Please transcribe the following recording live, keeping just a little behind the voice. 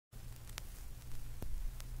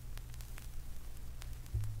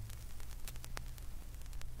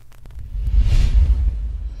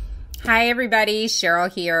Hi everybody,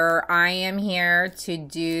 Cheryl here. I am here to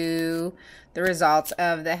do the results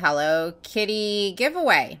of the Hello Kitty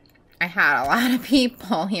giveaway. I had a lot of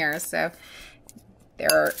people here, so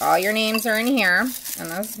all your names are in here in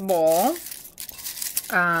this bowl.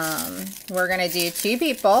 We're gonna do 2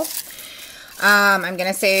 people. I'm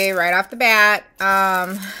gonna say right off the bat,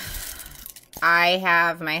 I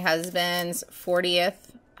have my husband's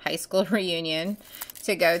 40th high school reunion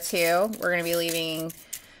to go to. We're gonna be leaving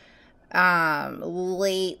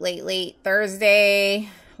late Thursday,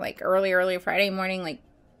 like early Friday morning, like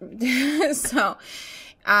so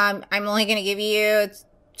I'm only gonna give you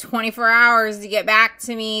 24 hours to get back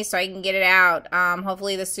to me so I can get it out.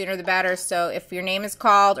 Hopefully the sooner the better. So if your name is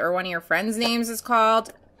called or one of your friends' names is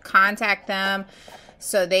called, contact them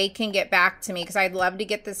so they can get back to me, because I'd love to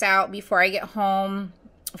get this out before I get home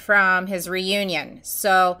from his reunion.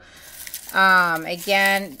 So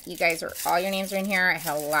again, you guys are, all your names are in here. I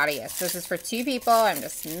have a lot of yes. This is for 2 people. I'm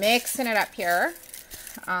just mixing it up here.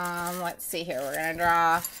 Let's see here. We're going to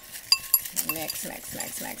draw, mix.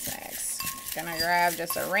 Gonna grab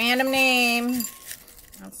just a random name.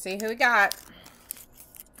 Let's see who we got.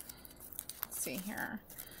 Let's see here.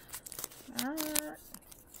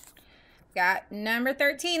 Got number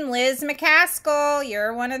 13, Liz McCaskill.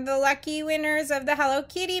 You're one of the lucky winners of the Hello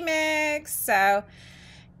Kitty mix. So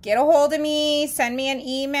get a hold of me, send me an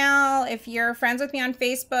email. If you're friends with me on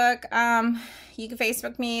Facebook, you can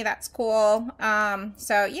Facebook me, that's cool.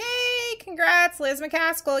 So yay, congrats, Liz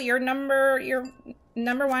McCaskill. You're number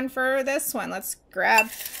 1 for this one. Let's grab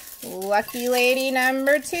lucky lady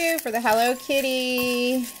number 2 for the Hello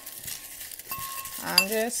Kitty. I'm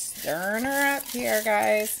just stirring her up here,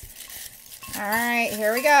 guys. All right,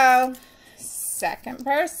 here we go. Second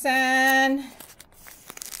person.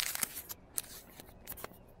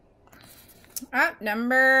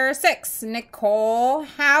 Number 6, Nicole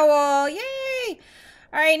Howell. Yay!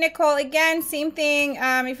 All right, Nicole, again, same thing.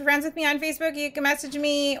 If you're friends with me on Facebook, you can message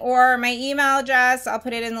me, or my email address, I'll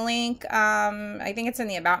put it in the link. I think it's in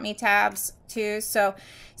the About Me tabs too. So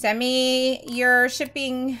send me your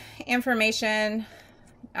shipping information.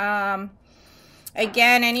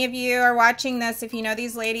 Again, any of you are watching this, if you know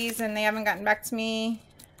these ladies and they haven't gotten back to me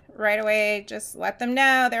right away, just let them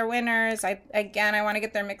know they're winners. Again, I want to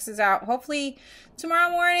get their mixes out hopefully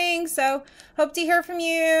tomorrow morning, so hope to hear from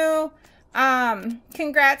you.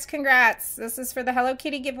 Congrats. This is for the Hello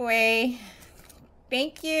Kitty giveaway.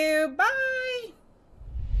 Thank you. Bye.